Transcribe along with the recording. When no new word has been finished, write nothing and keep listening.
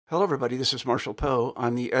Hello, everybody. This is Marshall Poe.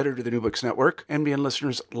 I'm the editor of the New Books Network. NBN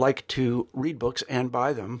listeners like to read books and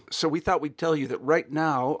buy them. So we thought we'd tell you that right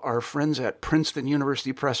now, our friends at Princeton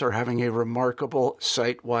University Press are having a remarkable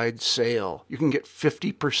site-wide sale. You can get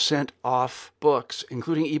 50% off books,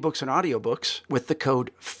 including ebooks and audiobooks, with the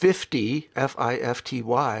code 50,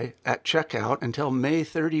 F-I-F-T-Y, at checkout until May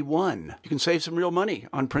 31. You can save some real money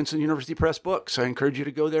on Princeton University Press books. I encourage you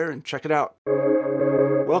to go there and check it out.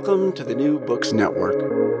 Welcome to the New Books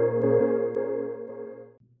Network.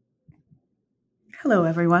 Hello,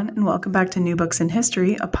 everyone, and welcome back to New Books in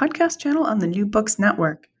History, a podcast channel on the New Books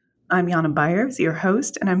Network. I'm Jana Byers, your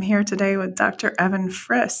host, and I'm here today with Dr. Evan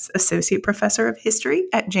Friss, Associate Professor of History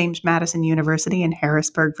at James Madison University in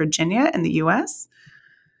Harrisburg, Virginia, in the U.S.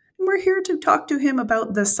 And we're here to talk to him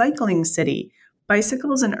about The Cycling City,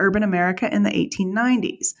 Bicycles in Urban America in the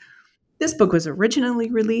 1890s. This book was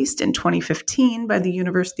originally released in 2015 by the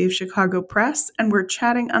University of Chicago Press, and we're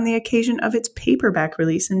chatting on the occasion of its paperback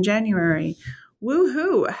release in January.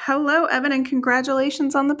 Woohoo! Hello, Evan, and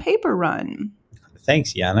congratulations on the paper run.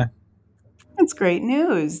 Thanks, Jana. That's great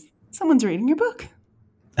news. Someone's reading your book.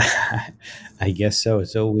 I guess so.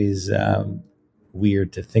 It's always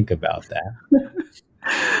weird to think about that.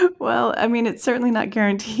 Well, I mean, it's certainly not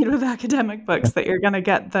guaranteed with academic books that you're going to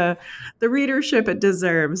get the readership it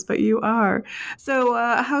deserves, but you are. So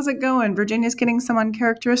how's it going? Virginia's getting some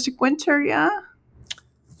uncharacteristic winter, yeah?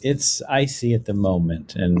 It's icy at the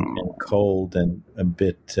moment and cold and a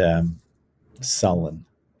bit sullen.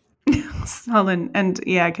 Sullen. And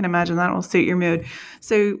yeah, I can imagine that will suit your mood.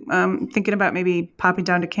 So thinking about maybe popping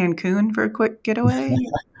down to Cancun for a quick getaway?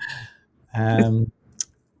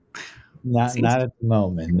 Not at the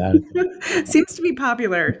moment. Seems to be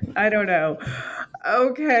popular. I don't know.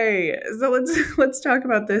 Okay, so let's talk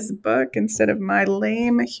about this book instead of my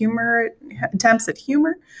lame attempts at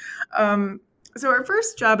humor. So our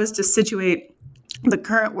first job is to situate the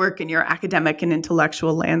current work in your academic and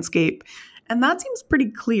intellectual landscape. And that seems pretty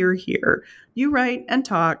clear here. You write and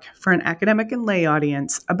talk for an academic and lay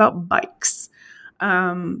audience about bikes.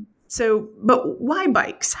 But why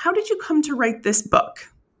bikes? How did you come to write this book?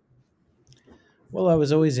 Well, I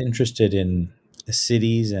was always interested in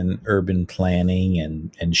cities and urban planning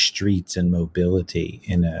and streets and mobility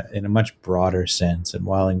in a much broader sense. And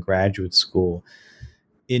while in graduate school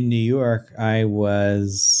in New York, I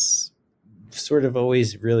was sort of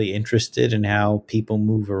always really interested in how people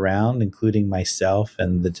move around, including myself,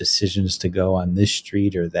 and the decisions to go on this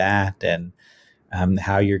street or that, and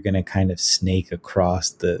how you're going to kind of snake across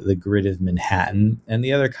the grid of Manhattan, and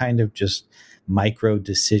the other kind of just micro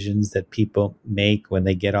decisions that people make when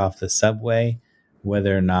they get off the subway,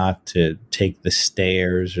 whether or not to take the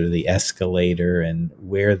stairs or the escalator and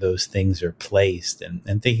where those things are placed,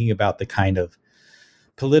 and thinking about the kind of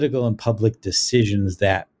political and public decisions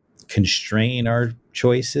that constrain our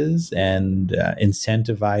choices and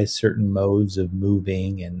incentivize certain modes of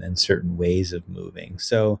moving and certain ways of moving.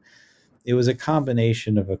 So it was a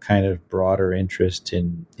combination of a kind of broader interest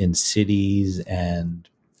in cities and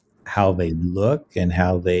how they look and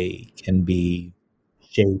how they can be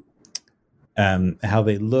shaped,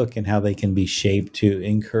 to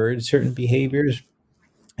encourage certain behaviors,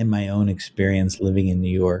 and my own experience living in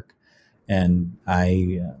New York. And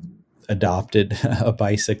I adopted a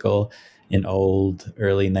bicycle, an old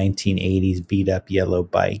early 1980s beat up yellow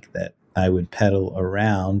bike that I would pedal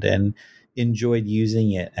around and enjoyed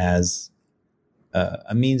using it as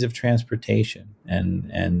a means of transportation.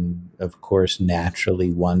 And of course,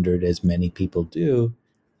 naturally wondered, as many people do,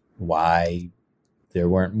 why there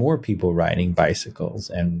weren't more people riding bicycles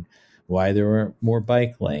and why there weren't more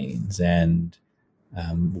bike lanes, and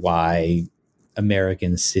why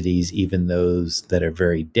American cities, even those that are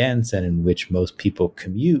very dense and in which most people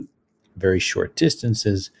commute very short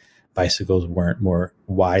distances, bicycles weren't more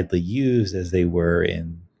widely used as they were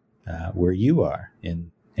in where you are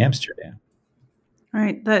in Amsterdam.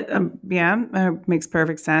 Right. That makes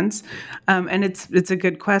perfect sense, and it's a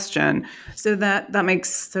good question. So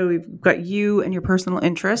so we've got you and your personal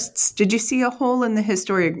interests. Did you see a hole in the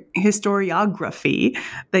historiography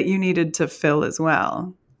that you needed to fill as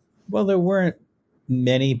well? Well, there weren't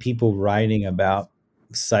many people writing about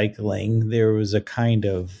cycling. There was a kind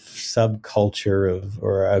of subculture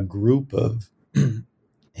or a group of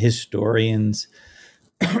historians.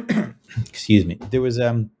 Excuse me. There was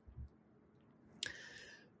a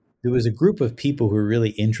group of people who were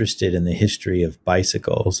really interested in the history of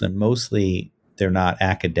bicycles, and mostly they're not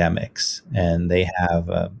academics, and they have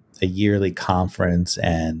a yearly conference,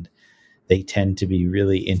 and they tend to be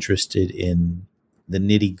really interested in the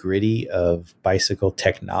nitty-gritty of bicycle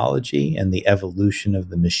technology and the evolution of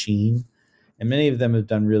the machine And many of them have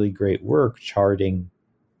done really great work charting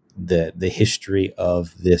the history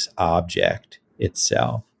of this object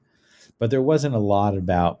itself. But there wasn't a lot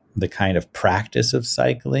about the kind of practice of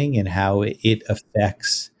cycling and how it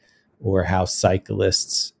affects, or how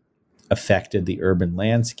cyclists affected the urban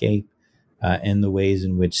landscape, and the ways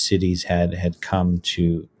in which cities had come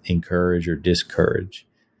to encourage or discourage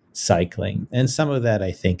cycling. And some of that,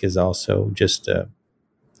 I think, is also just a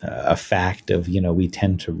fact of, we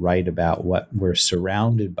tend to write about what we're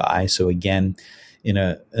surrounded by. So again, in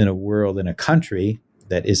a world, in a country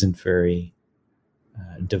that isn't very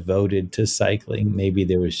devoted to cycling, maybe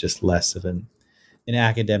there was just less of an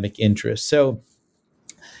academic interest. So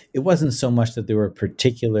it wasn't so much that there were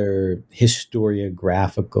particular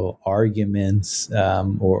historiographical arguments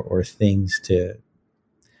or things to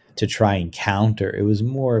try and counter. It was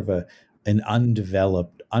more of an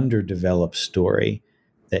underdeveloped story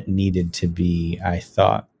that needed to be, I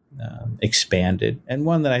thought, expanded, and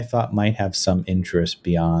one that I thought might have some interest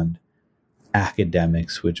beyond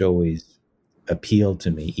academics, which always appealed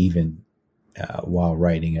to me, even while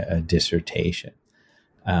writing a dissertation.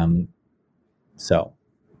 So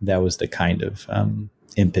that was the kind of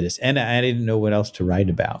impetus, and I didn't know what else to write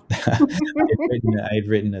about. I'd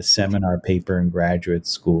written a seminar paper in graduate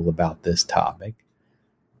school about this topic,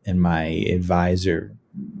 and my advisor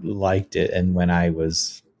liked it. And when I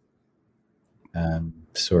was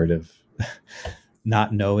sort of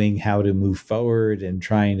not knowing how to move forward and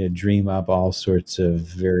trying to dream up all sorts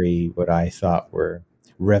of what I thought were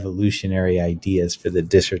revolutionary ideas for the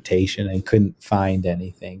dissertation, and couldn't find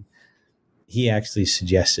anything, he actually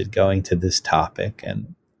suggested going to this topic,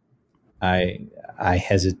 and I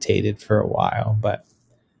hesitated for a while, but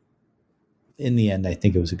in the end, I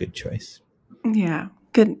think it was a good choice. Yeah.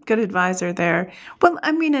 Good advisor there. Well,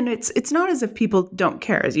 I mean, and it's not as if people don't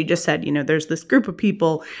care. As you just said, there's this group of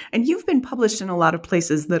people, and you've been published in a lot of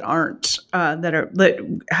places that aren't,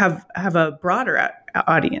 that have a broader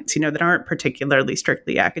audience, that aren't particularly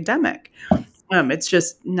strictly academic. It's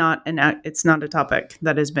just it's not a topic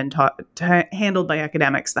that has been handled by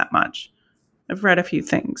academics that much. I've read a few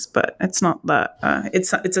things, but it's not that,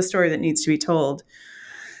 it's a story that needs to be told.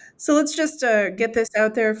 So let's just get this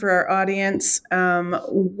out there for our audience.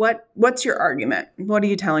 What's your argument? What are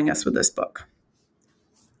you telling us with this book?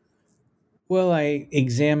 Well, I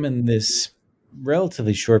examined this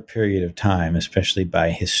relatively short period of time, especially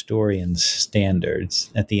by historians'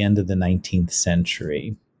 standards, at the end of the 19th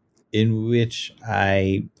century, in which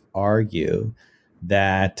I argue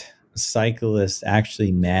that cyclists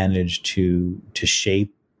actually managed to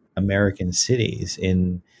shape American cities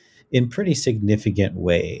in pretty significant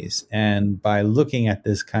ways. And by looking at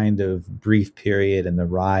this kind of brief period and the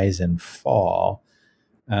rise and fall,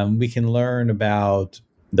 we can learn about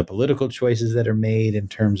the political choices that are made in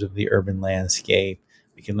terms of the urban landscape.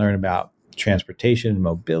 We can learn about transportation and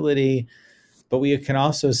mobility, but we can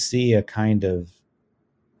also see a kind of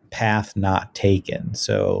path not taken.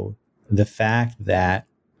 So the fact that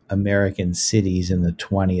American cities in the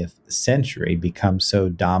 20th century become so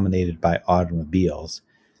dominated by automobiles,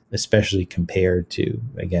 especially compared to,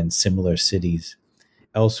 again, similar cities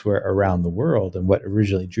elsewhere around the world. And what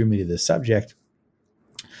originally drew me to the subject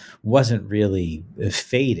wasn't really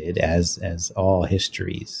fated, as all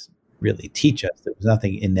histories really teach us. There was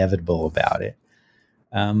nothing inevitable about it.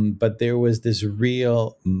 But there was this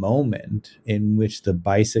real moment in which the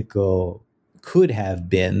bicycle could have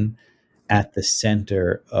been at the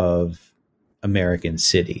center of American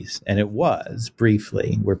cities. And it was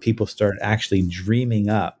briefly, where people started actually dreaming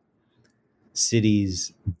up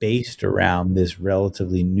cities based around this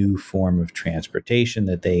relatively new form of transportation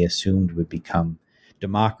that they assumed would become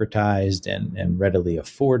democratized and readily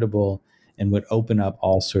affordable, and would open up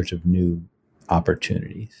all sorts of new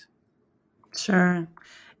opportunities. Sure.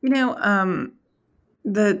 We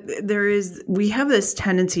have this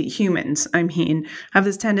tendency, humans, have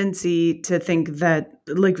this tendency to think very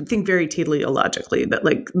teleologically,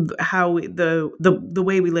 that how the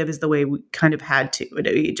way we live is the way we kind of had to.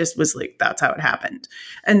 It just was that's how it happened.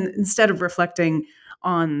 And instead of reflecting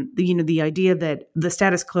on the idea that the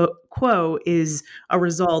status quo is a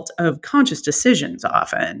result of conscious decisions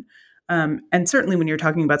often. And certainly when you're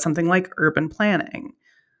talking about something like urban planning.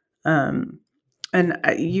 And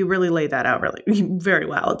you really lay that out very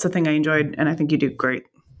well. It's a thing I enjoyed, and I think you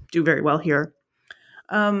do very well here.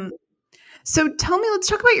 So tell me, let's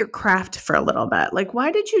talk about your craft for a little bit.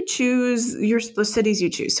 Why did you choose the cities you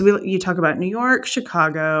choose? So you talk about New York,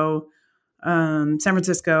 Chicago, San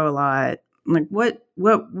Francisco a lot. What,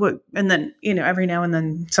 and then, every now and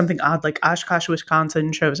then something odd like Oshkosh,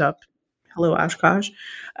 Wisconsin shows up. Hello, Oshkosh.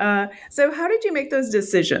 So how did you make those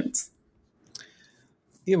decisions?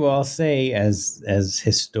 Yeah, well, I'll say as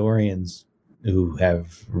historians who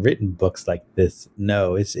have written books like this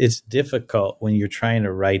know, it's difficult when you're trying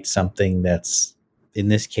to write something that's, in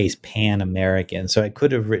this case, Pan American. So I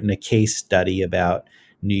could have written a case study about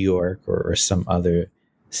New York or some other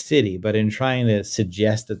city, but in trying to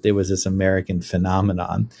suggest that there was this American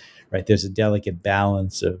phenomenon, right? There's a delicate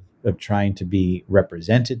balance of trying to be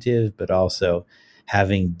representative, but also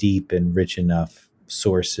having deep and rich enough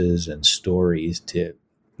sources and stories to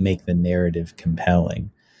make the narrative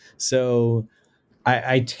compelling. So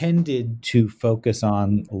I tended to focus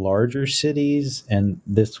on larger cities, and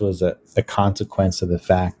this was a consequence of the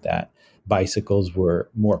fact that bicycles were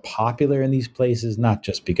more popular in these places, not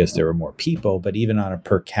just because there were more people, but even on a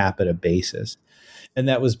per capita basis. And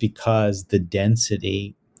that was because the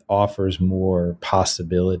density offers more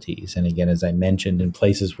possibilities. And again, as I mentioned, in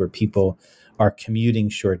places where people are commuting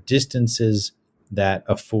short distances, that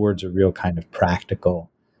affords a real kind of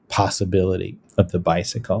practical possibility of the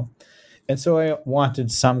bicycle. And so I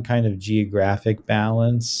wanted some kind of geographic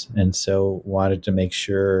balance, and so wanted to make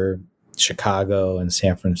sure Chicago and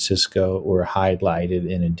San Francisco were highlighted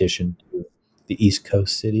in addition to the East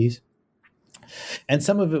Coast cities. And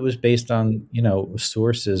some of it was based on,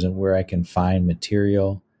 sources and where I can find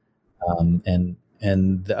material. And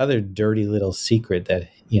the other dirty little secret that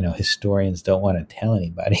historians don't want to tell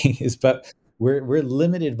anybody is, but we're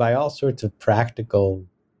limited by all sorts of practical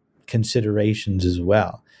considerations as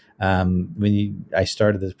well. I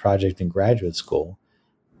started this project in graduate school,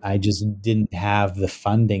 I just didn't have the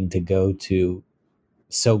funding to go to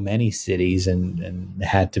so many cities, and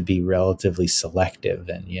had to be relatively selective.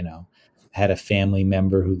 And, had a family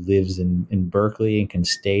member who lives in Berkeley and can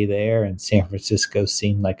stay there, and San Francisco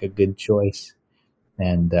seemed like a good choice.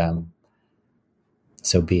 And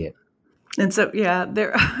so be it. And so, yeah,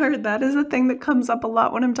 that is a thing that comes up a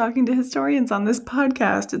lot when I'm talking to historians on this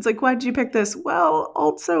podcast. It's like, why did you pick this? Well,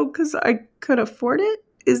 also because I could afford it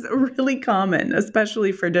is really common,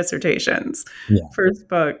 especially for dissertations, first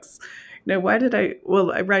books. Why did I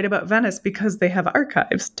write about Venice because they have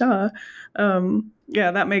archives, duh.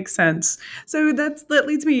 Yeah, that makes sense. So that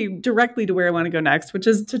leads me directly to where I want to go next, which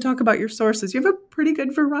is to talk about your sources. You have a pretty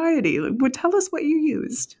good variety. Tell us what you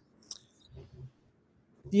used.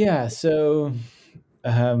 Yeah, so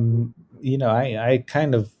I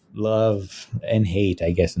kind of love and hate,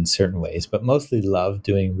 I guess, in certain ways, but mostly love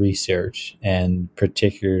doing research, and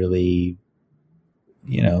particularly,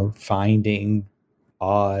 finding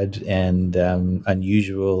odd and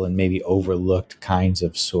unusual and maybe overlooked kinds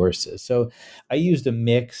of sources. So I used a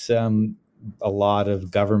mix, a lot of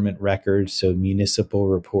government records, so municipal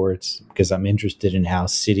reports, because I'm interested in how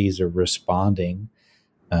cities are responding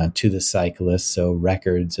to the cyclists, so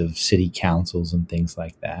records of city councils and things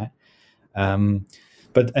like that.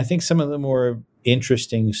 But I think some of the more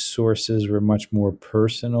interesting sources were much more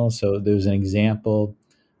personal. So there's an example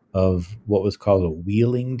of what was called a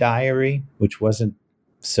wheeling diary, which wasn't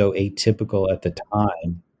so atypical at the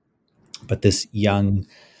time. But this young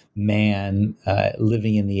man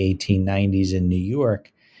living in the 1890s in New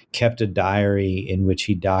York kept a diary in which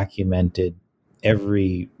he documented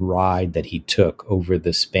every ride that he took over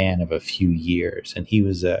the span of a few years. And he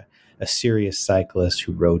was a serious cyclist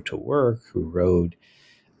who rode to work, who rode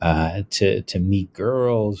to meet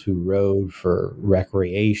girls, who rode for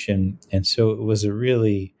recreation. And so it was a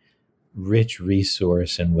really rich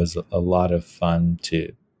resource, and was a lot of fun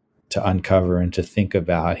to uncover and to think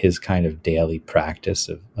about his kind of daily practice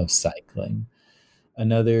of cycling.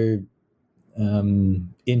 Another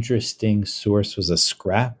interesting source was a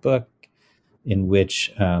scrapbook in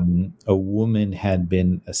which a woman had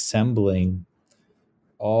been assembling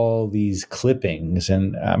all these clippings,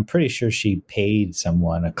 and I'm pretty sure she paid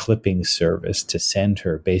someone a clipping service to send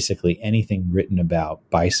her basically anything written about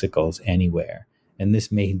bicycles anywhere. And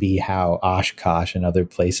this may be how Oshkosh and other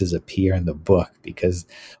places appear in the book, because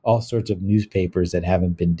all sorts of newspapers that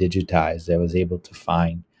haven't been digitized, I was able to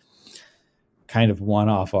find kind of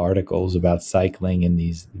one-off articles about cycling in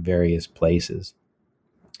these various places.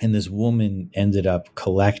 And this woman ended up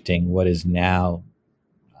collecting what is now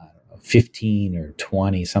 15 or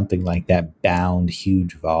 20, something like that, bound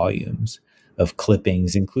huge volumes of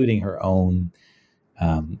clippings, including her own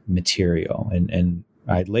material. And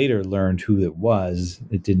I later learned who it was.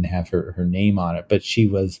 It didn't have her name on it, but she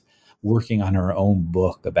was working on her own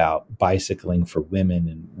book about bicycling for women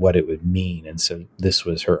and what it would mean. And so this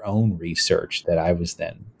was her own research that I was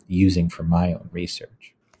then using for my own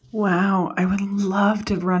research. Wow. I would love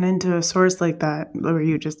to run into a source like that where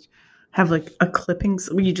you just have like a clippings.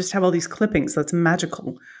 You just have all these clippings. That's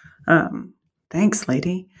magical. Thanks,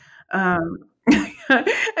 lady.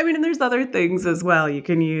 I mean, and there's other things as well. You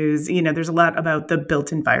can use, there's a lot about the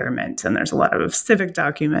built environment, and there's a lot of civic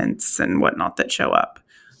documents and whatnot that show up.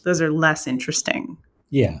 Those are less interesting.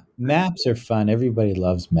 Yeah, maps are fun. Everybody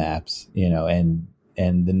loves maps, and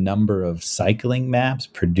the number of cycling maps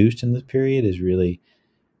produced in this period is really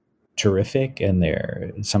terrific, and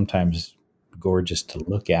they're sometimes gorgeous to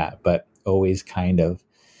look at, but always kind of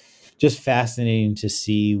just fascinating to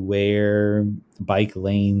see where bike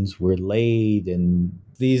lanes were laid. And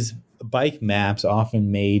these bike maps,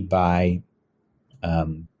 often made by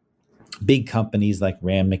big companies like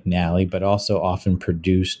Rand McNally, but also often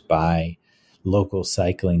produced by local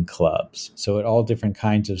cycling clubs. So at all different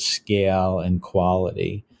kinds of scale and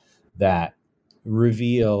quality that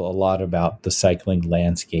reveal a lot about the cycling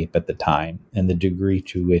landscape at the time and the degree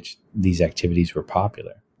to which these activities were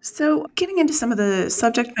popular. So getting into some of the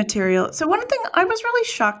subject material. So one thing, I was really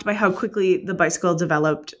shocked by how quickly the bicycle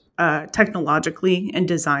developed technologically and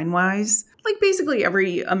design-wise. Like basically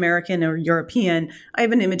every American or European, I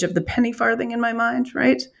have an image of the penny farthing in my mind,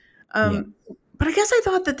 right? But I guess I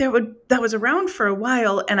thought that was around for a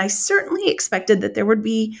while, and I certainly expected that there would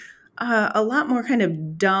be a lot more kind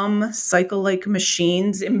of dumb cycle-like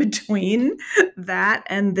machines in between that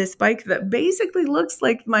and this bike that basically looks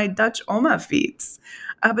like my Dutch Oma feats.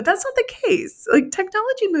 But that's not the case. Like,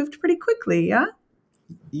 technology moved pretty quickly, yeah?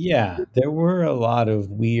 Yeah, there were a lot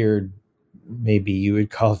of weird, maybe you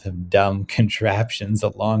would call them dumb contraptions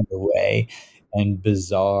along the way, and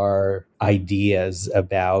bizarre ideas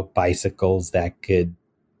about bicycles that could,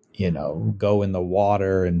 go in the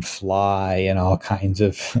water and fly, and all kinds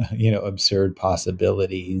of, absurd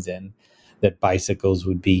possibilities, and that bicycles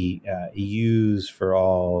would be used for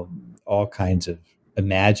all kinds of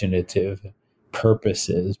imaginative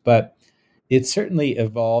purposes. But it certainly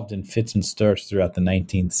evolved in fits and starts throughout the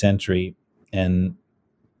 19th century. And,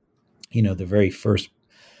 the very first,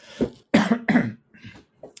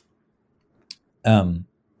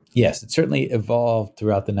 yes, it certainly evolved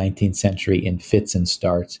throughout the 19th century in fits and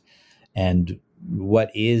starts. And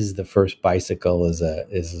what is the first bicycle is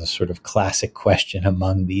a sort of classic question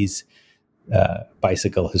among these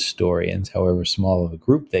bicycle historians, however small of a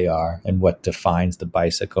group they are, and what defines the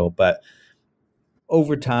bicycle. But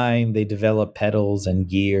over time, they develop pedals and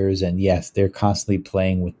gears, and yes, they're constantly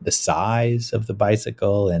playing with the size of the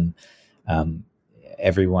bicycle. And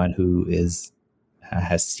everyone who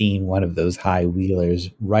has seen one of those high wheelers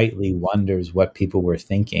rightly wonders what people were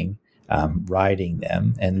thinking riding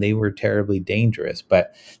them. And they were terribly dangerous,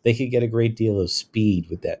 but they could get a great deal of speed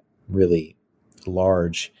with that really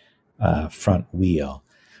large front wheel.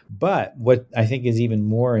 But what I think is even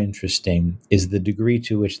more interesting is the degree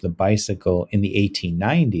to which the bicycle in the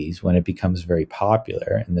 1890s, when it becomes very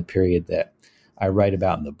popular in the period that I write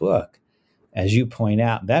about in the book, as you point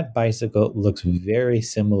out, that bicycle looks very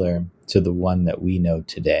similar to the one that we know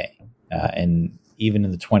today. And even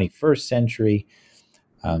in the 21st century,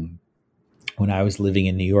 when I was living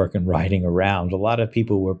in New York and riding around, a lot of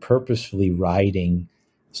people were purposefully riding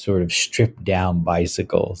sort of stripped down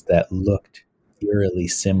bicycles that looked eerily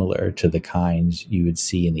similar to the kinds you would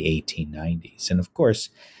see in the 1890s. And of course,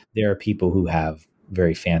 there are people who have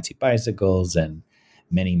very fancy bicycles and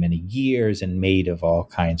many, many gears and made of all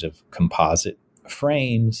kinds of composite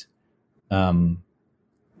frames.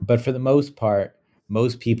 But for the most part,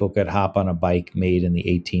 most people could hop on a bike made in the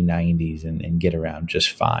 1890s and get around just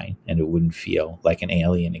fine, and it wouldn't feel like an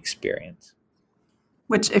alien experience.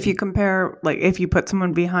 Which, if you compare, like, if you put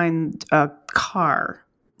someone behind a car,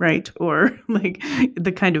 right, or like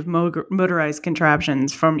the kind of motorized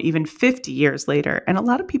contraptions from even 50 years later, and a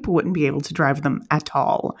lot of people wouldn't be able to drive them at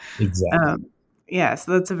all. Exactly. Yeah,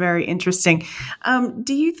 so that's a very interesting.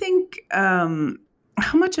 Do you think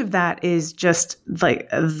how much of that is just like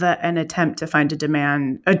an attempt to find a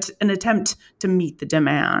demand, an attempt to meet the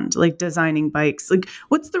demand, like designing bikes? Like,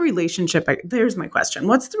 what's the relationship? There's my question.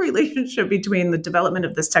 What's the relationship between the development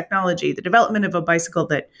of this technology, the development of a bicycle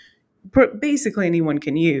that basically anyone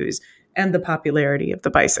can use, and the popularity of the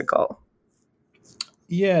bicycle?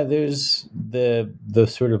 Yeah, there's the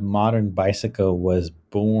sort of modern bicycle was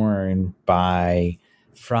born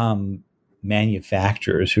from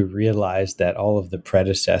manufacturers who realized that all of the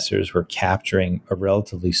predecessors were capturing a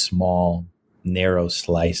relatively small, narrow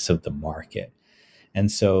slice of the market.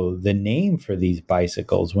 And so the name for these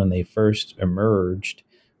bicycles, when they first emerged,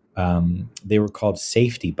 they were called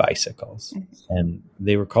safety bicycles. And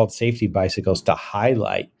they were called safety bicycles to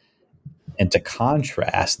highlight and to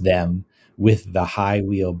contrast them with the high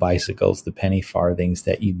wheel bicycles, the penny farthings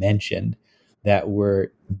that you mentioned, that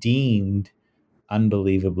were deemed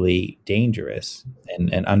unbelievably dangerous,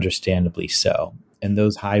 and understandably so. And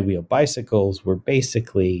those high wheel bicycles were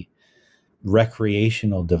basically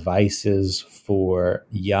recreational devices for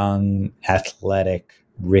young, athletic,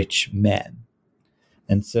 rich men.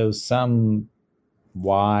 And so some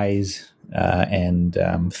wise and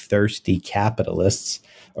thirsty capitalists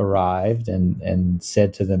arrived and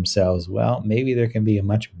said to themselves, well, maybe there can be a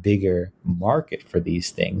much bigger market for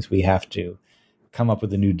these things. We have to come up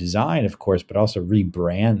with a new design, of course, but also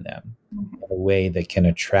rebrand them in a way that can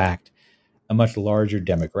attract a much larger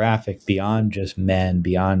demographic beyond just men,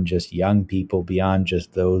 beyond just young people, beyond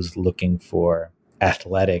just those looking for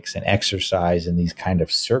athletics and exercise and these kind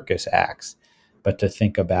of circus acts, but to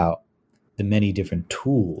think about the many different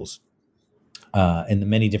tools and the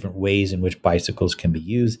many different ways in which bicycles can be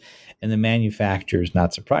used. And the manufacturers,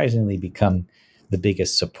 not surprisingly, become the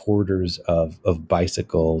biggest supporters of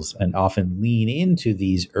bicycles and often lean into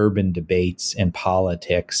these urban debates and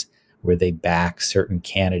politics where they back certain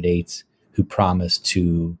candidates who promise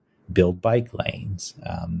to build bike lanes,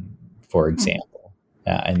 for example,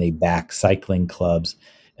 and they back cycling clubs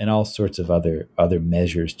and all sorts of other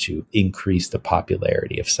measures to increase the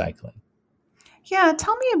popularity of cycling. Yeah,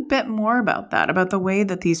 tell me a bit more about that, about the way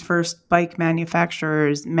that these first bike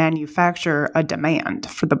manufacturers manufacture a demand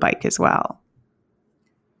for the bike as well.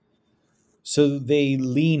 So they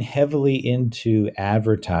lean heavily into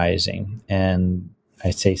advertising, and I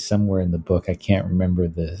say somewhere in the book, I can't remember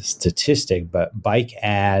the statistic, but bike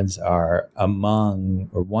ads are among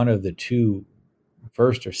or one of the two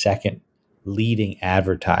first or second leading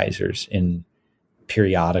advertisers in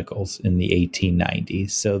periodicals in the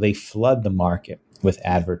 1890s. So they flood the market with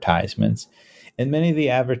advertisements. And many of the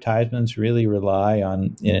advertisements really rely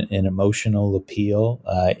on an emotional appeal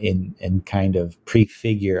and kind of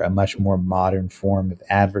prefigure a much more modern form of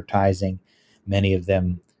advertising. Many of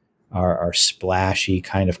them are splashy,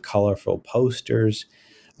 kind of colorful posters.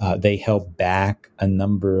 They help back a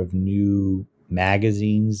number of new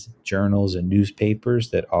magazines, journals, and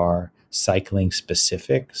newspapers that are cycling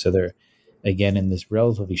specific. So they're, again, in this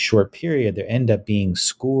relatively short period, there end up being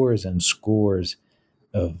scores and scores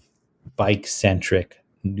of bike-centric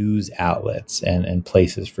news outlets and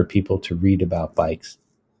places for people to read about bikes.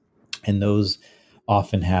 And those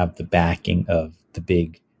often have the backing of the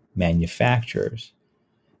big manufacturers.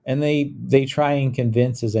 And they try and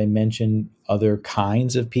convince, as I mentioned, other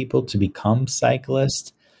kinds of people to become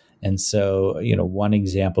cyclists. And so, one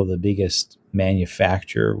example, the biggest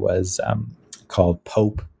manufacturer was called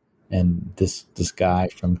Pope. And this guy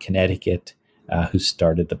from Connecticut who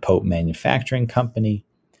started the Pope Manufacturing Company.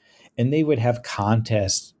 And they would have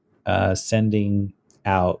contests sending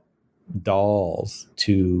out dolls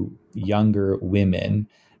to younger women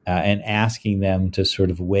and asking them to sort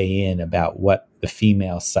of weigh in about what the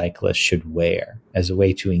female cyclist should wear as a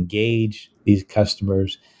way to engage these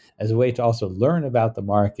customers, as a way to also learn about the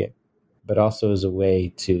market, but also as a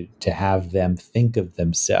way to have them think of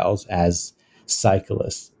themselves as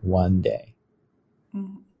cyclists one day.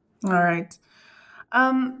 All right.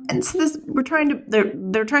 And so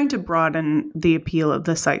they're trying to broaden the appeal of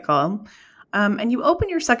the cycle. And you open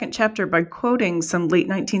your second chapter by quoting some late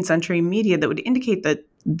 19th century media that would indicate that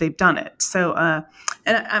they've done it. So,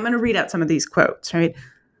 and I'm going to read out some of these quotes, right?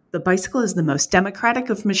 The bicycle is the most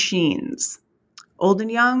democratic of machines. Old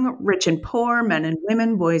and young, rich and poor, men and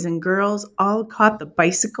women, boys and girls, all caught the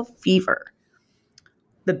bicycle fever.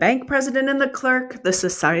 The bank president and the clerk, the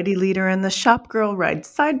society leader and the shop girl ride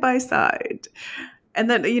side by side. And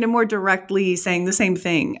then, more directly saying the same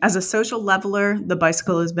thing. As a social leveler, the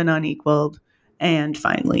bicycle has been unequaled. And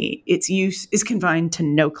finally, its use is confined to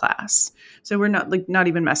no class. So we're not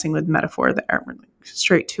even messing with metaphor there. We're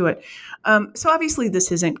straight to it. So obviously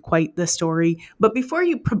this isn't quite the story. But before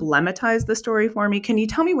you problematize the story for me, can you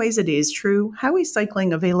tell me ways it is true? How is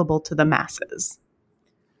cycling available to the masses?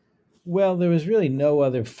 Well, there was really no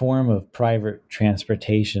other form of private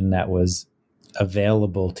transportation that was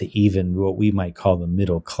available to even what we might call the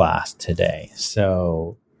middle class today.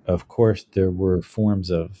 So, of course, there were forms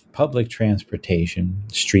of public transportation,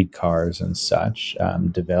 streetcars and such,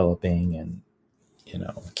 developing, and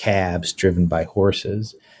cabs driven by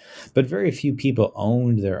horses. But very few people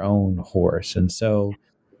owned their own horse. And so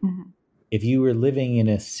if you were living in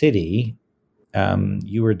a city,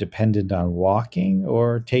 you were dependent on walking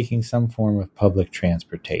or taking some form of public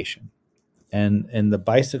transportation. And the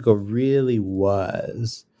bicycle really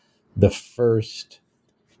was the first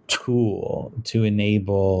tool to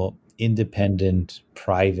enable independent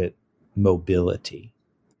private mobility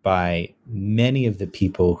by many of the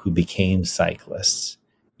people who became cyclists,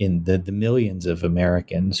 in the millions of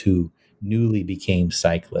Americans who newly became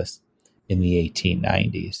cyclists in the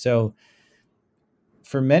 1890s. So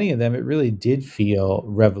for many of them, it really did feel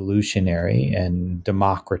revolutionary and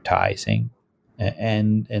democratizing.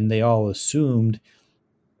 And they all assumed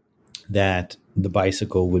that the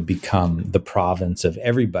bicycle would become the province of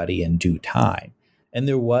everybody in due time. And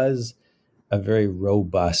there was a very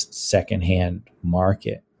robust secondhand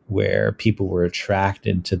market where people were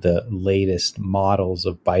attracted to the latest models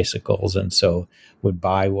of bicycles and so would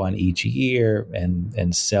buy one each year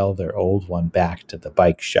and sell their old one back to the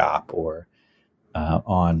bike shop or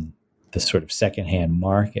on the sort of secondhand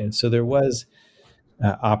market. So there was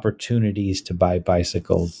opportunities to buy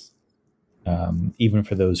bicycles, even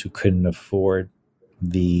for those who couldn't afford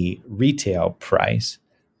the retail price.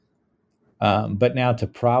 But now to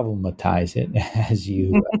problematize it, as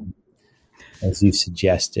you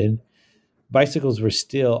suggested, bicycles were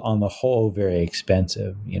still on the whole very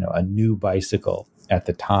expensive. A new bicycle at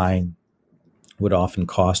the time would often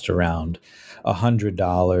cost around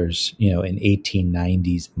 $100, in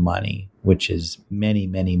 1890s money, which is many,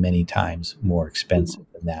 many, many times more expensive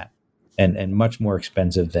than that, and much more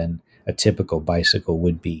expensive than a typical bicycle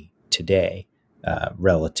would be today,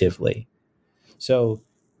 relatively. So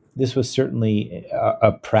this was certainly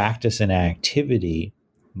a practice and activity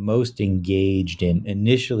most engaged in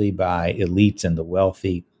initially by elites and the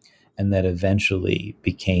wealthy, and that eventually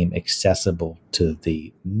became accessible to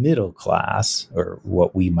the middle class, or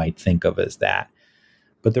what we might think of as that.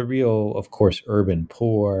 But the real, of course, urban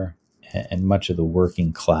poor and much of the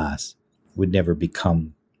working class would never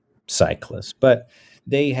become cyclists. But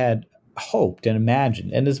they had hoped and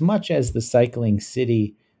imagined. And as much as the cycling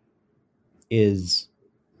city is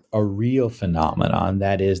a real phenomenon,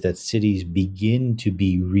 that is, that cities begin to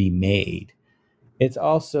be remade, it's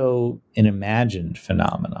also an imagined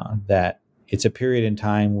phenomenon, that it's a period in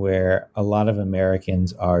time where a lot of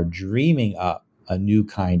Americans are dreaming up a new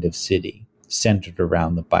kind of city centered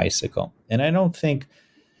around the bicycle. And I don't think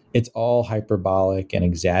it's all hyperbolic and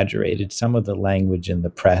exaggerated. Some of the language in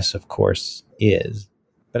the press, of course, is.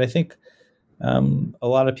 But I think a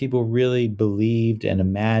lot of people really believed and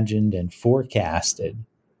imagined and forecasted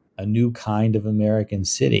a new kind of American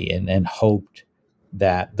city, and hoped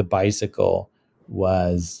that the bicycle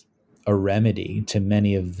was a remedy to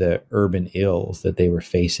many of the urban ills that they were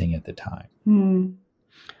facing at the time.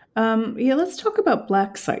 Let's talk about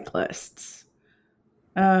Black cyclists.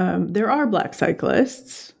 There are Black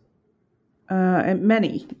cyclists, and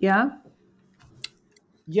many, yeah?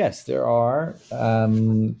 Yes, there are.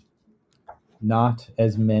 Not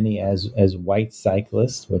as many as white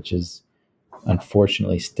cyclists, which is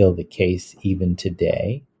unfortunately still the case even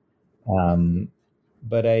today.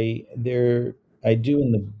 But I do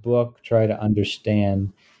in the book try to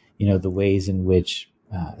understand, the ways in which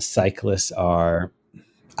cyclists are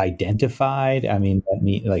identified. I mean,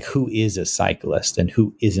 like, who is a cyclist and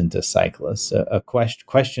who isn't a cyclist?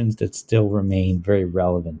 Questions that still remain very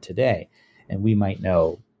relevant today. And we might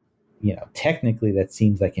know, technically that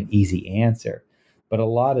seems like an easy answer. But a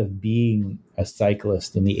lot of being a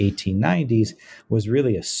cyclist in the 1890s was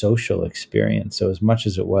really a social experience. So as much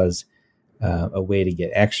as it was a way to get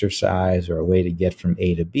exercise or a way to get from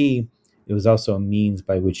A to B, it was also a means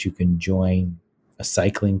by which you can join a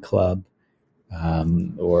cycling club,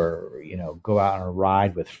 or go out on a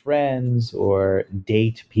ride with friends or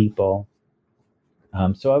date people.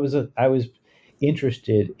 So I was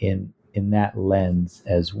interested in that lens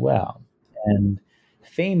as well. And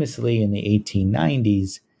famously in the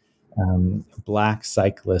 1890s, Black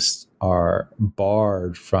cyclists are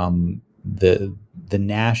barred from the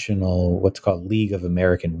national, what's called League of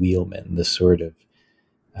American Wheelmen, the sort of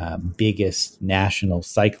biggest national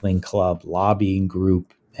cycling club, lobbying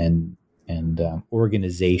group, and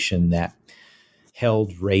organization that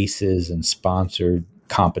held races and sponsored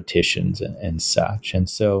competitions and such. And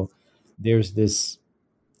so there's this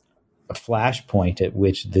a flashpoint at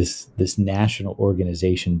which this national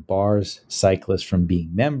organization bars cyclists from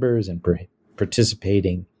being members and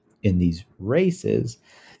participating in these races,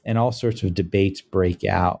 and all sorts of debates break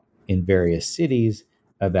out in various cities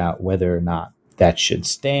about whether or not that should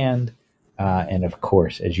stand. And of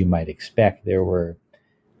course, as you might expect, there were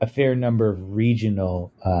a fair number of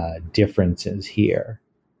regional differences here.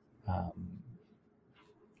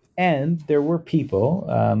 And there were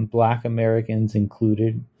people, Black Americans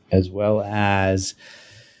included, as well as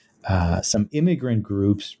some immigrant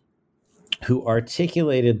groups, who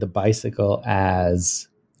articulated the bicycle as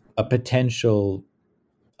a potential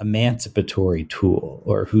emancipatory tool,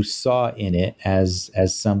 or who saw in it, as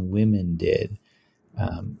some women did,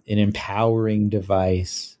 an empowering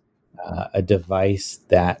device, a device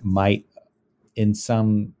that might, in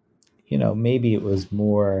some, maybe it was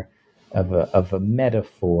more of a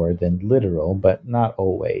metaphor than literal, but not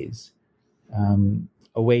always.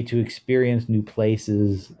 A way to experience new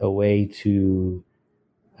places, a way to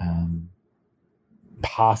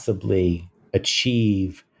possibly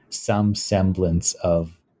achieve some semblance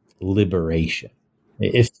of liberation.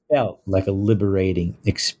 It felt like a liberating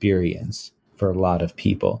experience for a lot of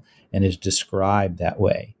people and is described that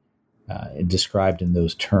way, described in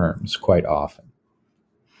those terms quite often.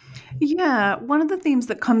 Yeah, one of the themes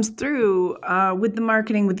that comes through with the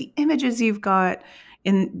marketing, with the images you've got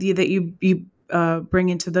that you bring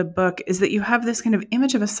into the book, is that you have this kind of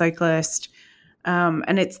image of a cyclist,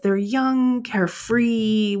 and they're young,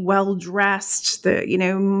 carefree, well dressed,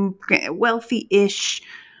 wealthy-ish.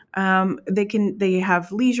 They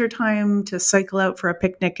have leisure time to cycle out for a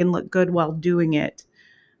picnic and look good while doing it.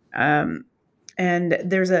 And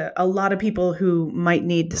there's a lot of people who might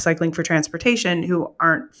need cycling for transportation who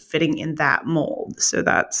aren't fitting in that mold. So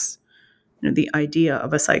that's the idea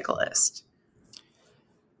of a cyclist.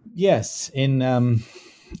 Yes, in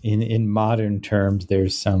modern terms,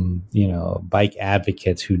 there's some bike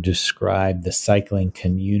advocates who describe the cycling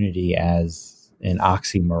community as an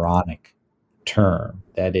oxymoronic term.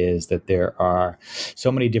 That is, that there are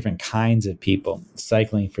so many different kinds of people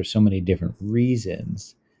cycling for so many different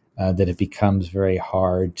reasons that it becomes very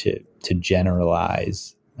hard to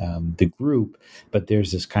generalize the group. But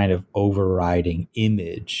there's this kind of overriding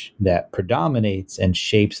image that predominates and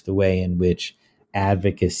shapes the way in which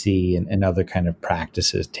advocacy and other kind of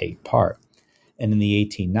practices take part. And in the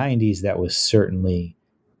 1890s, that was certainly,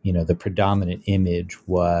 the predominant image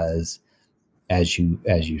was, as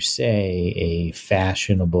you say, a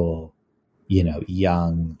fashionable,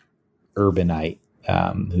 young urbanite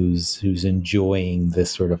who's enjoying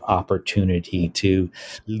this sort of opportunity to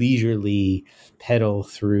leisurely pedal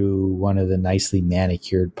through one of the nicely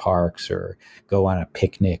manicured parks or go on a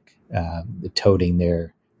picnic, toting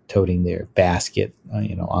their basket,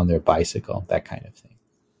 on their bicycle, that kind of thing.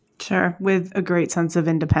 Sure, with a great sense of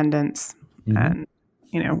independence and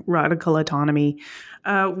radical autonomy,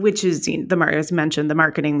 which is as mentioned, the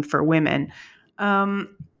marketing for women.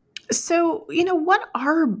 So what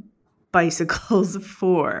are bicycles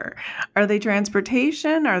for? Are they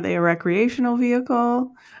transportation? Are they a recreational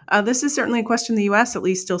vehicle? This is certainly a question the U.S. at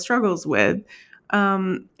least still struggles with.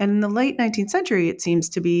 And in the late 19th century, it seems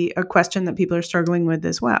to be a question that people are struggling with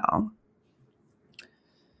as well.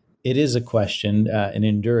 It is a question, an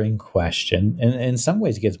enduring question, and in some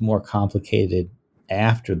ways it gets more complicated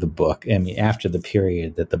after the book. I mean, after the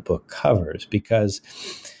period that the book covers, because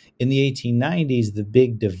in the 1890s, the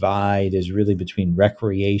big divide is really between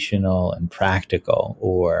recreational and practical,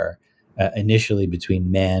 or initially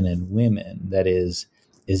between men and women. That is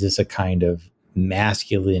this a kind of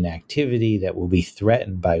masculine activity that will be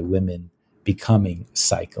threatened by women becoming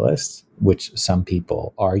cyclists, which some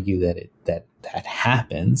people argue that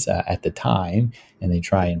happens at the time, and they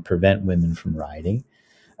try and prevent women from riding.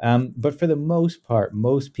 But for the most part,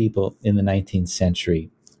 most people in the 19th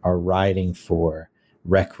century are riding for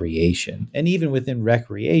recreation. And even within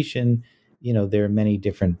recreation, there are many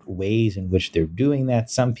different ways in which they're doing that.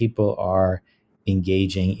 Some people are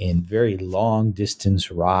engaging in very long distance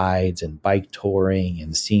rides and bike touring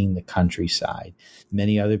and seeing the countryside.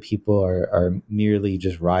 Many other people are merely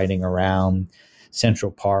just riding around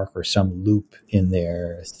Central Park or some loop in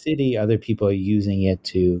their city. Other people are using it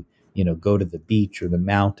to, go to the beach or the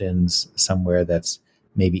mountains, somewhere that's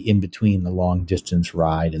maybe in between the long distance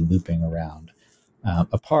ride and looping around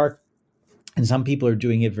a park. And some people are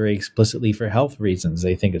doing it very explicitly for health reasons.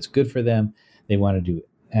 They think it's good for them. They want to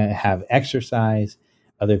have exercise.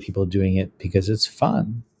 Other people doing it because it's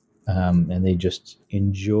fun, and they just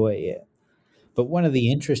enjoy it. But one of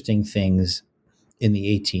the interesting things in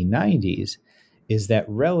the 1890s is that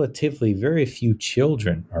relatively very few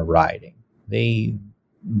children are riding. They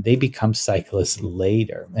become cyclists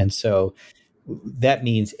later. And so that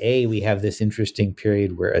means, we have this interesting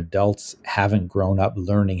period where adults haven't grown up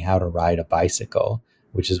learning how to ride a bicycle,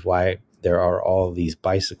 which is why there are all of these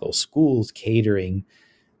bicycle schools catering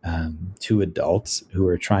to adults who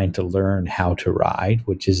are trying to learn how to ride,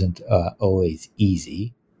 which isn't always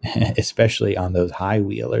easy, especially on those high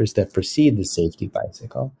wheelers that precede the safety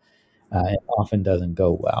bicycle. It often doesn't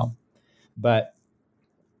go well. But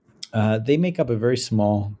they make up a very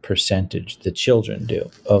small percentage, the children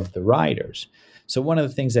do, of the riders. So one of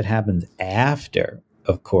the things that happens after,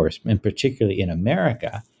 of course, and particularly in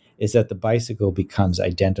America, is that the bicycle becomes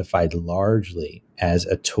identified largely as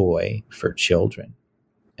a toy for children.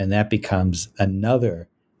 And that becomes another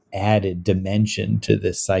added dimension to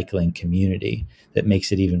the cycling community that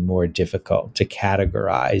makes it even more difficult to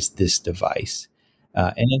categorize this device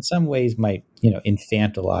and in some ways might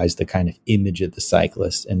infantilize the kind of image of the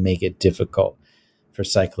cyclist and make it difficult for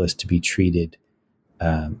cyclists to be treated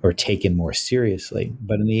or taken more seriously.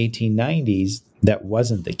 But in the 1890s, that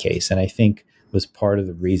wasn't the case, and I think was part of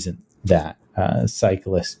the reason that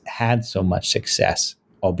cyclists had so much success,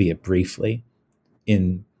 albeit briefly,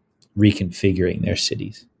 in reconfiguring their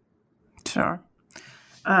cities. Sure.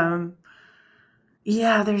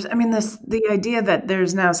 Yeah, the idea that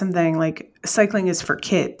there's now something like cycling is for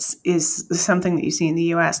kids is something that you see in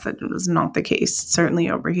the US that was not the case, certainly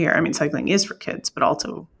over here. I mean, cycling is for kids, but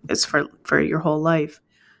also it's for your whole life.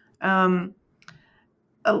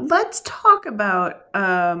 Let's talk about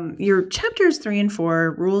your chapters 3 and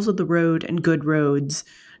 4, Rules of the Road and Good Roads,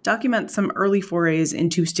 document some early forays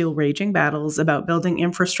into still raging battles about building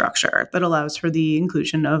infrastructure that allows for the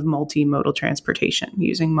inclusion of multimodal transportation,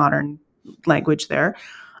 using modern language there.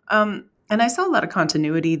 And I saw a lot of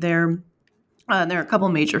continuity there. There are a couple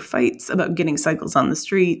major fights about getting cycles on the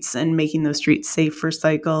streets and making those streets safe for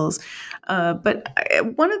cycles. But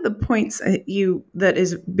one of the points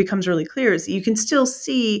becomes really clear is you can still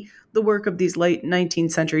see the work of these late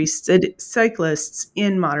 19th century cyclists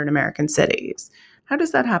in modern American cities. How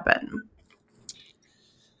does that happen?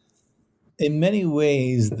 In many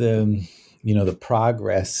ways, the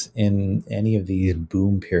progress in any of these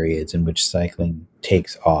boom periods in which cycling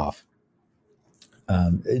takes off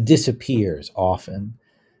disappears often,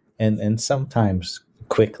 and sometimes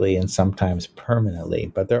quickly and sometimes permanently.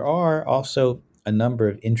 But there are also a number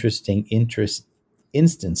of interesting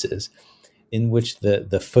instances in which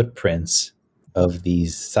the footprints of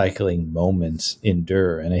these cycling moments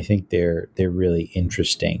endure, and I think they're really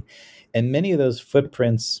interesting. And many of those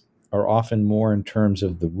footprints are often more in terms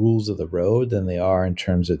of the rules of the road than they are in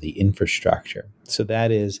terms of the infrastructure. So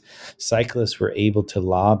that is, cyclists were able to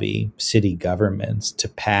lobby city governments to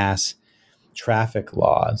pass traffic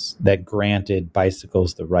laws that granted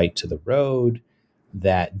bicycles the right to the road,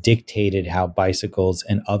 that dictated how bicycles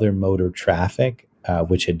and other motor traffic,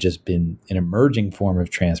 which had just been an emerging form of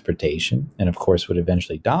transportation, and of course would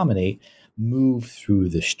eventually dominate, move through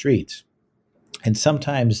the streets. And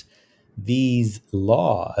sometimes these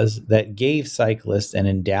laws that gave cyclists and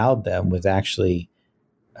endowed them with actually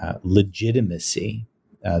legitimacy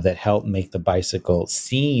that helped make the bicycle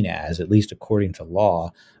seen as, at least according to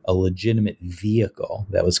law, a legitimate vehicle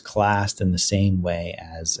that was classed in the same way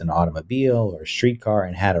as an automobile or a streetcar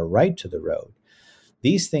and had a right to the road.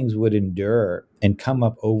 These things would endure and come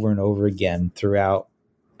up over and over again throughout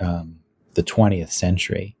the 20th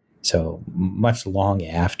century. So much long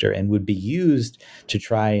after, and would be used to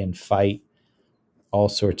try and fight all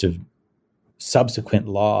sorts of subsequent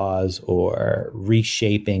laws or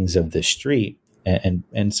reshapings of the street.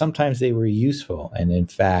 And sometimes they were useful. And in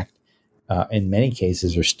fact, in many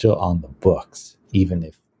cases are still on the books,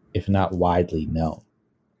 even if not widely known.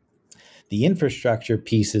 The infrastructure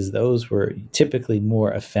pieces, those were typically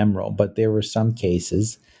more ephemeral, but there were some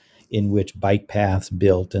cases in which bike paths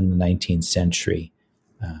built in the 19th century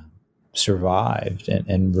survived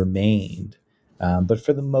and remained. But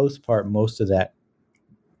for the most part, most of that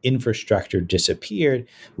infrastructure disappeared,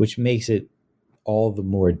 which makes it all the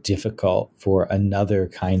more difficult for another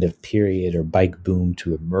kind of period or bike boom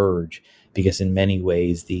to emerge, because in many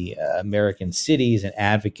ways the American cities and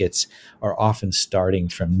advocates are often starting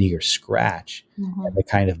from near scratch. Mm-hmm. And the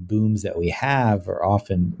kind of booms that we have are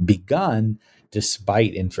often begun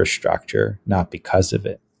despite infrastructure, not because of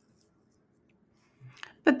it.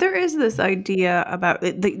 But there is this idea about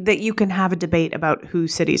that you can have a debate about who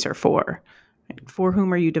cities are for. For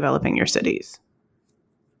whom are you developing your cities?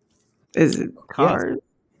 Is it cars?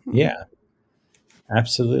 Yeah,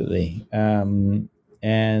 absolutely. And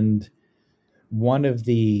one of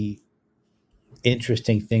the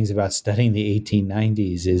interesting things about studying the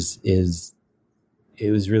 1890s is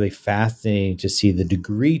it was really fascinating to see the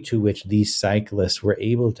degree to which these cyclists were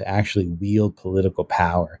able to actually wield political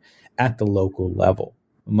power at the local level,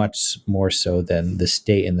 much more so than the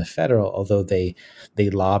state and the federal, although they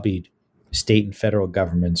lobbied state and federal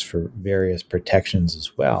governments for various protections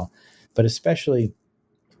as well. But especially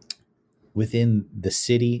within the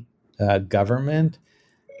city government,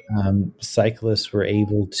 cyclists were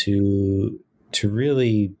able to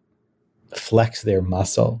really flex their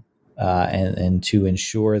muscle and to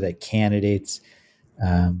ensure that candidates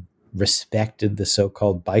respected the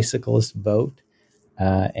so-called bicyclist vote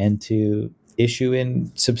and to issue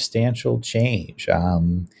in substantial change.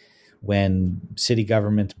 When city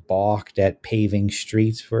governments balked at paving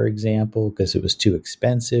streets, for example, because it was too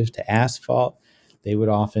expensive to asphalt, they would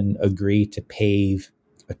often agree to pave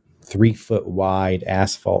a 3-foot wide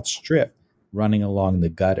asphalt strip running along the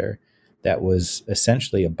gutter that was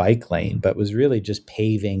essentially a bike lane, but was really just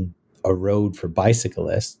paving a road for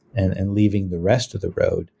bicyclists and leaving the rest of the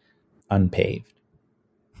road unpaved.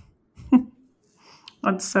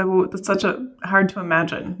 That's such a hard to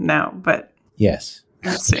imagine now, but yes,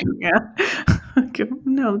 interesting. Yeah. Okay.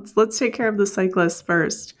 No, let's take care of the cyclists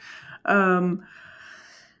first.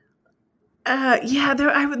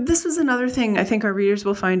 This was another thing I think our readers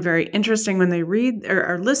will find very interesting when they read, or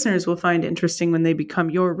our listeners will find interesting when they become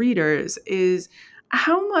your readers, is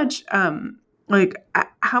how much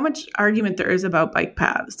argument there is about bike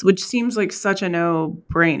paths, which seems like such a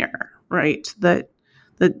no-brainer, right? That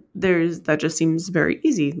just seems very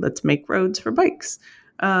easy. Let's make roads for bikes,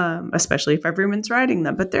 especially if everyone's riding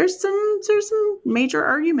them. But there's some major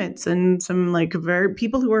arguments and some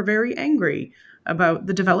people who are very angry about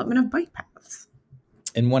the development of bike paths.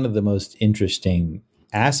 And one of the most interesting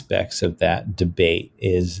aspects of that debate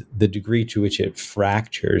is the degree to which it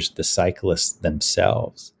fractures the cyclists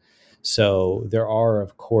themselves. So there are,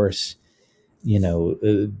 of course,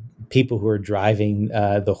 people who are driving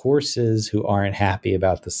the horses who aren't happy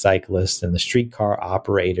about the cyclists, and the streetcar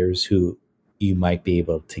operators who you might be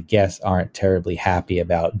able to guess aren't terribly happy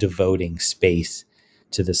about devoting space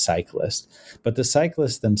to the cyclists. But the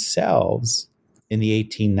cyclists themselves in the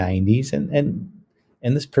 1890s,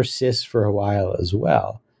 and this persists for a while as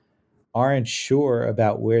well, aren't sure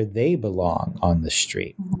about where they belong on the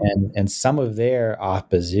street. And some of their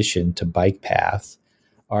opposition to bike paths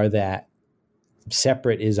are that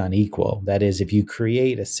separate is unequal. That is, if you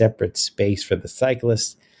create a separate space for the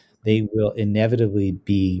cyclists, they will inevitably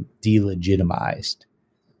be delegitimized,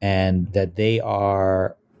 and that they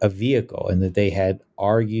are a vehicle, and that they had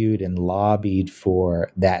argued and lobbied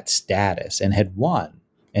for that status and had won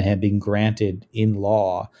and had been granted in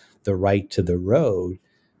law the right to the road,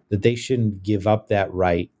 that they shouldn't give up that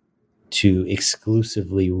right to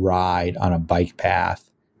exclusively ride on a bike path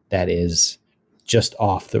that is just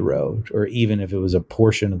off the road, or even if it was a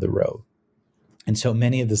portion of the road. And so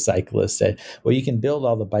many of the cyclists said, well, you can build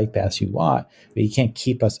all the bike paths you want, but you can't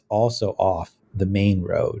keep us also off the main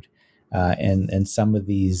road. And some of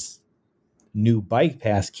these new bike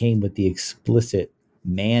paths came with the explicit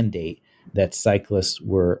mandate that cyclists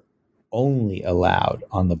were only allowed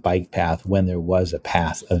on the bike path when there was a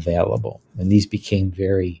path available. And these became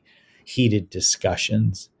very heated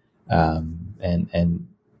discussions, and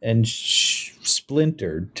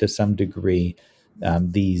splintered to some degree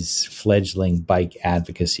these fledgling bike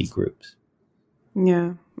advocacy groups.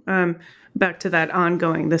 Yeah. Back to that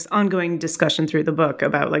ongoing discussion through the book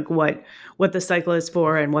about what the cycle is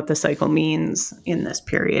for and what the cycle means in this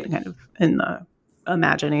period, kind of in the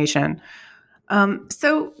imagination.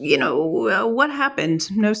 So, what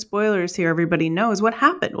happened? No spoilers here. Everybody knows what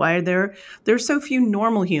happened. Why are there's so few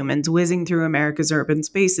normal humans whizzing through America's urban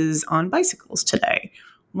spaces on bicycles today?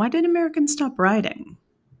 Why did Americans stop riding?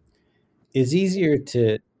 It's easier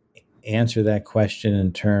to answer that question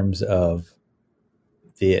in terms of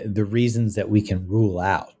the reasons that we can rule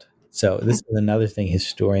out. So this is another thing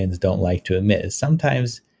historians don't like to admit, is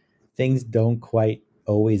sometimes things don't quite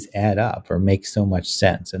always add up or make so much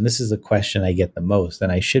sense. And this is the question I get the most,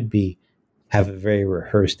 and I should have a very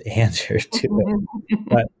rehearsed answer to it.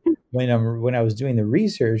 But when I was doing the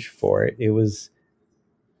research for it, it was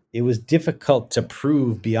difficult to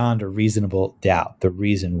prove beyond a reasonable doubt the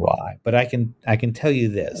reason why. But I can tell you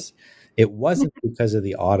this: it wasn't because of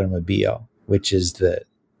the automobile, which is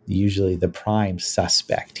usually the prime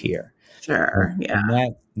suspect here. Sure, yeah.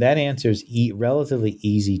 And that answer is relatively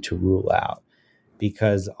easy to rule out,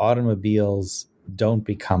 because automobiles don't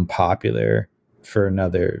become popular for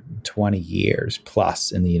another 20 years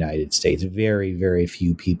plus in the United States. Very, very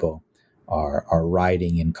few people are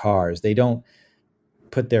riding in cars. They don't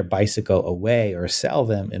put their bicycle away or sell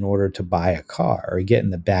them in order to buy a car or get in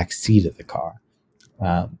the back seat of the car.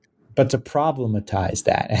 But to problematize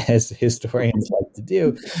that, as historians like to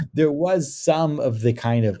do, there was some of the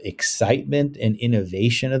kind of excitement and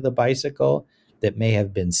innovation of the bicycle that may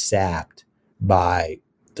have been sapped by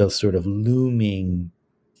the sort of looming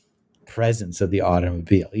presence of the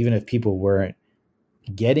automobile. Even if people weren't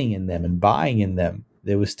getting in them and buying in them,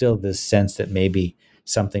 there was still this sense that maybe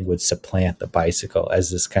something would supplant the bicycle as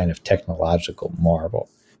this kind of technological marvel.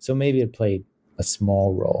 So maybe it played a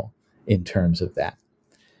small role in terms of that.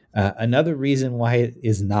 Another reason why it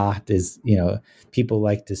is not is, people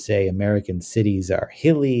like to say American cities are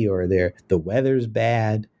hilly or the weather's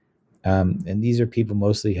bad. And these are people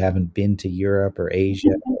mostly who haven't been to Europe or Asia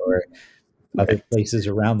or other places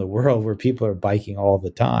around the world where people are biking all the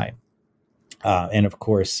time. And of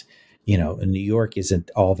course, New York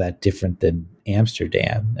isn't all that different than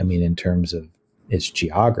Amsterdam. I mean, in terms of its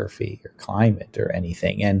geography or climate or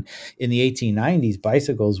anything. And in the 1890s,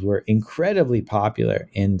 bicycles were incredibly popular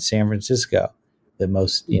in San Francisco, the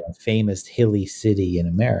most famous hilly city in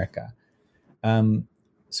America.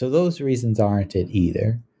 So those reasons aren't it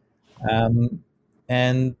either.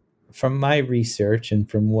 And from my research and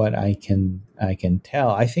from what I can tell,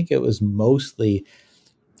 I think it was mostly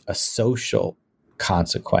a social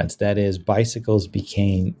consequence. That is, bicycles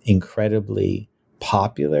became incredibly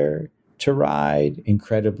popular to ride,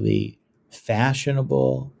 incredibly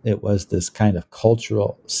fashionable. It was this kind of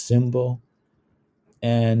cultural symbol.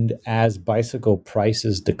 And as bicycle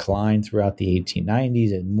prices declined throughout the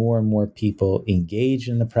 1890s and more people engaged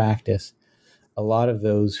in the practice, a lot of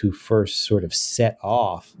those who first sort of set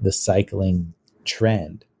off the cycling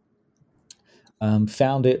trend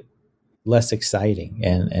found it less exciting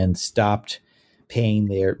and stopped paying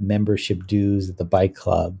their membership dues at the bike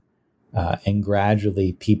club. And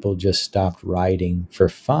gradually people just stopped riding for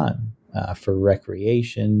fun, for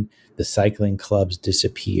recreation. The cycling clubs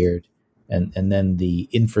disappeared, and then the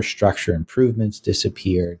infrastructure improvements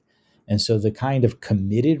disappeared. And so the kind of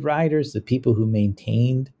committed riders, the people who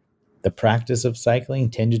maintained the practice of cycling,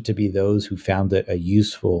 tended to be those who found it a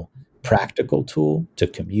useful, practical tool to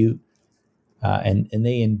commute. And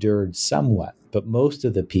they endured somewhat. But most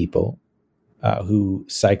of the people who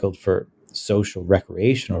cycled for social,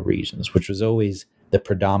 recreational reasons, which was always the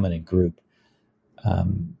predominant group,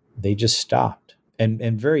 they just stopped.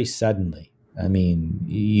 And very suddenly. I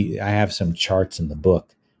mean, I have some charts in the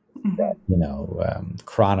book that,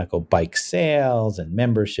 chronicle bike sales and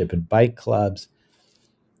membership in bike clubs.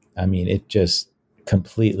 I mean, it just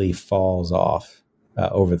completely falls off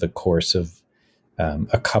over the course of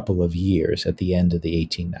a couple of years at the end of the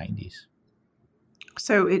 1890s.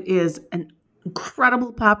 So it is an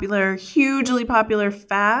incredibly popular, hugely popular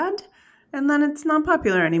fad, and then it's not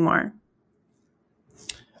popular anymore.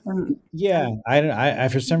 I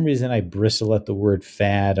for some reason I bristle at the word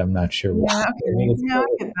fad. I'm not sure why. I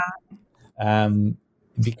get that.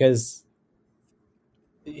 Because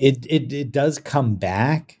it does come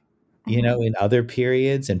back, in other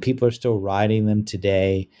periods, and people are still riding them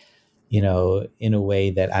today, in a way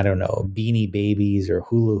that, I don't know, Beanie Babies or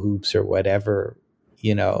hula hoops or whatever.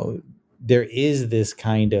 There is this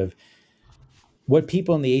kind of what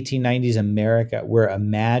people in the 1890s America were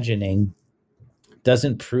imagining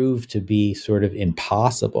doesn't prove to be sort of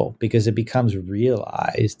impossible because it becomes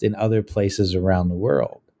realized in other places around the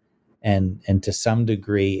world, and to some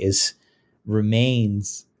degree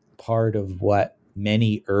remains part of what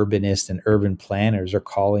many urbanists and urban planners are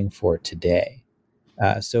calling for today.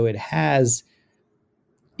 So it has,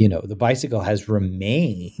 the bicycle has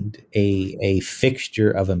remained a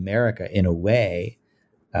fixture of America in a way.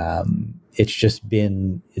 It's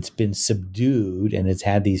been subdued, and it's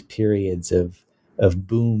had these periods of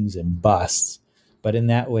booms and busts. But in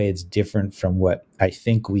that way, it's different from what I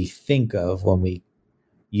think we think of when we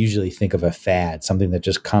usually think of a fad, something that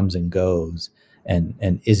just comes and goes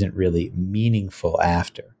and isn't really meaningful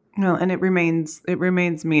after. Well, and it remains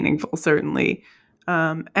meaningful, certainly.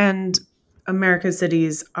 And America's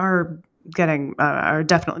cities are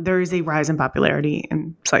definitely, there is a rise in popularity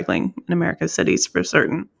in cycling in America's cities for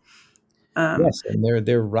certain. Yes, and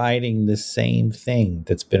they're riding the same thing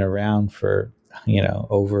that's been around for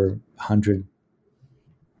over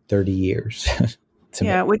 130 years.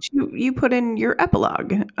 Which you put in your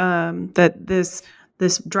epilogue, that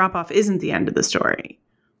this drop off isn't the end of the story.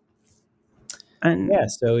 And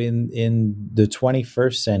so in the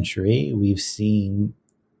 21st century, we've seen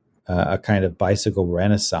a kind of bicycle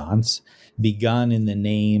renaissance begun in the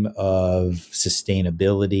name of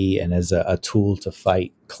sustainability and as a tool to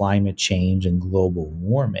fight climate change and global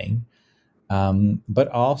warming, but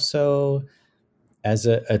also as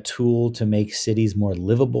a tool to make cities more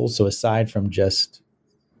livable. So aside from just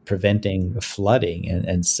preventing flooding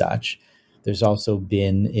and such, there's also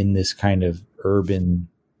been, in this kind of urban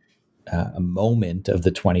moment of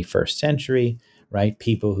the 21st century, right?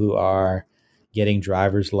 People who are getting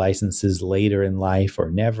driver's licenses later in life or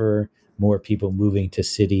never, more people moving to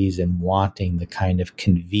cities and wanting the kind of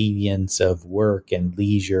convenience of work and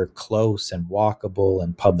leisure close and walkable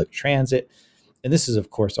and public transit. And this is, of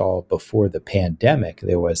course, all before the pandemic.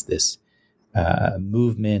 There was this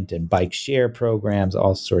movement and bike share programs,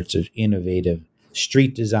 all sorts of innovative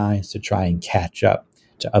street designs to try and catch up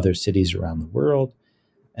to other cities around the world.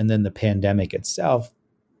 And then the pandemic itself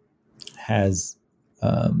has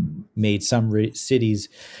made some cities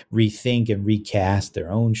rethink and recast their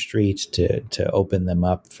own streets to open them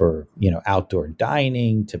up for outdoor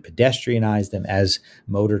dining, to pedestrianize them as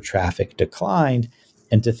motor traffic declined,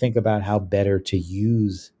 and to think about how better to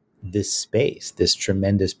use this space, this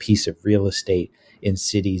tremendous piece of real estate in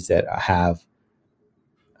cities that have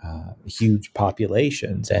huge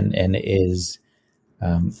populations, and is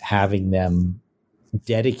having them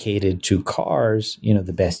dedicated to cars,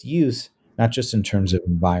 the best use, not just in terms of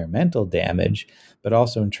environmental damage, but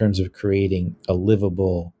also in terms of creating a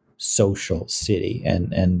livable social city.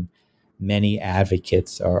 And many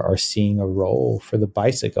advocates are seeing a role for the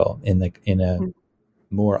bicycle in a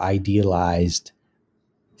more idealized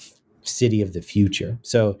city of the future.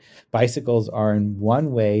 So bicycles are in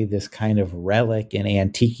one way this kind of relic and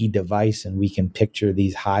antique device, and we can picture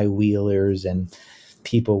these high wheelers and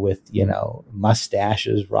people with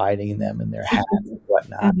mustaches riding them and their hats and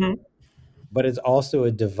whatnot. But it's also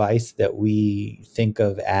a device that we think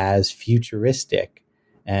of as futuristic,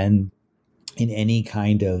 and in any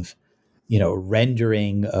kind of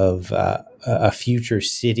rendering of a future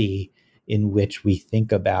city in which we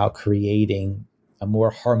think about creating a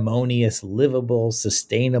more harmonious, livable,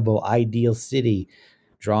 sustainable, ideal city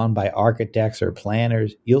drawn by architects or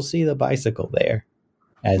planners, you'll see the bicycle there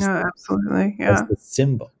as, absolutely, yeah, as the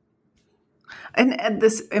symbol. And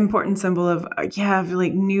this important symbol of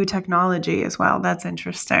like new technology as well. That's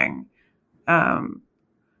interesting. I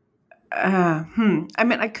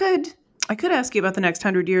mean, I could ask you about the next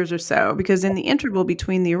 100 years or so, because in the interval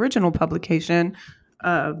between the original publication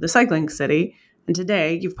of The Cycling City and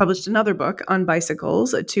today, you've published another book on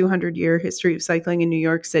bicycles, a 200-year history of cycling in New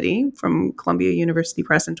York City, from Columbia University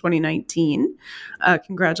Press in 2019.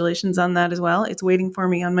 Congratulations on that as well. It's waiting for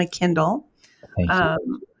me on my Kindle. Thank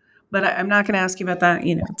you. But I'm not going to ask you about that.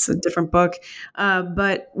 It's a different book.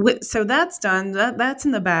 So that's done. That's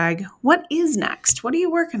in the bag. What is next? What are you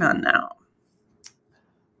working on now?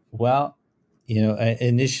 Well,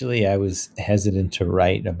 initially I was hesitant to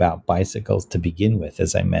write about bicycles to begin with,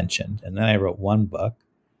 as I mentioned. And then I wrote one book.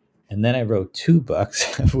 And then I wrote two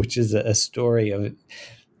books, which is a story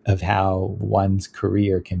of how one's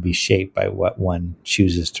career can be shaped by what one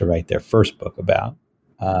chooses to write their first book about.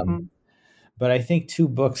 But I think two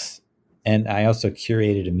books, and I also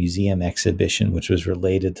curated a museum exhibition, which was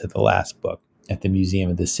related to the last book at the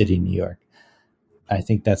Museum of the City of New York. I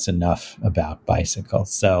think that's enough about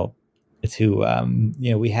bicycles. So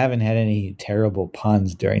we haven't had any terrible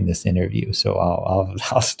puns during this interview, so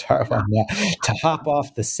I'll start on that. To hop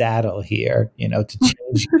off the saddle here, to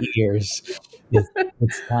change gears,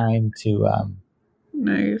 it's time to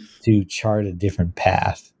nice. to chart a different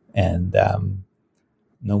path, and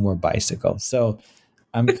no more bicycles. So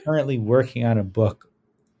I'm currently working on a book.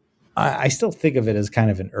 I still think of it as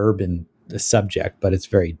kind of an urban subject, but it's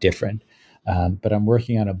very different. But I'm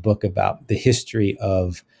working on a book about the history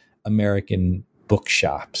of American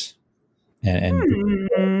bookshops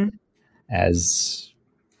and as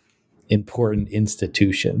important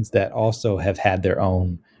institutions that also have had their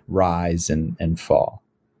own rise and fall.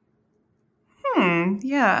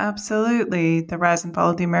 Yeah, absolutely. The rise and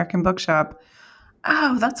fall of the American bookshop.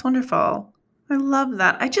 Oh, that's wonderful. I love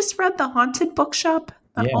that. I just read The Haunted Bookshop.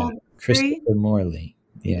 Christopher Morley.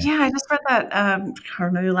 Yeah, I just read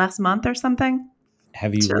that maybe last month or something.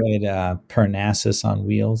 Have you read Parnassus on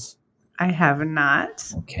Wheels? I have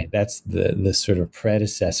not. Okay, that's the sort of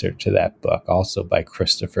predecessor to that book, also by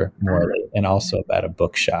Christopher Morley, and also about a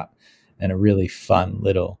bookshop, and a really fun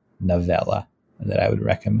little novella that I would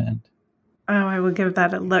recommend. Oh, I will give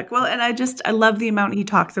that a look. Well, and I love the amount he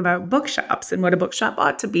talks about bookshops and what a bookshop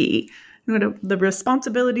ought to be, and what the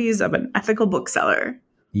responsibilities of an ethical bookseller.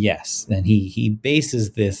 Yes, and he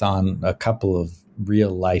bases this on a couple of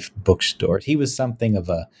real life bookstores. He was something of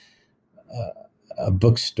a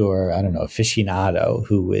bookstore, I don't know, aficionado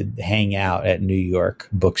who would hang out at New York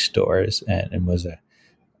bookstores and was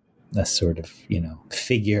a sort of,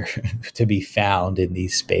 figure to be found in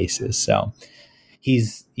these spaces. So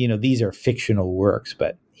he's, these are fictional works,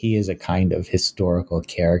 but he is a kind of historical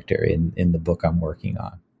character in the book I'm working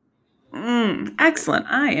on. Excellent.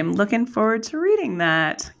 I am looking forward to reading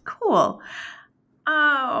that. Cool.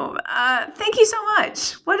 Oh, thank you so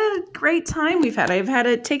much. What a great time we've had.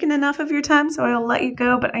 I've taken enough of your time, so I'll let you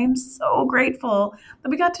go, but I am so grateful that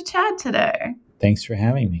we got to chat today. Thanks for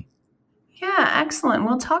having me. Yeah, excellent.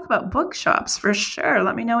 We'll talk about bookshops for sure.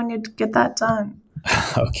 Let me know when you get that done.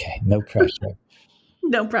 Okay, no pressure.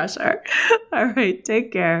 No pressure. All right,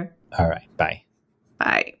 take care. All right, bye.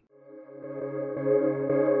 Bye.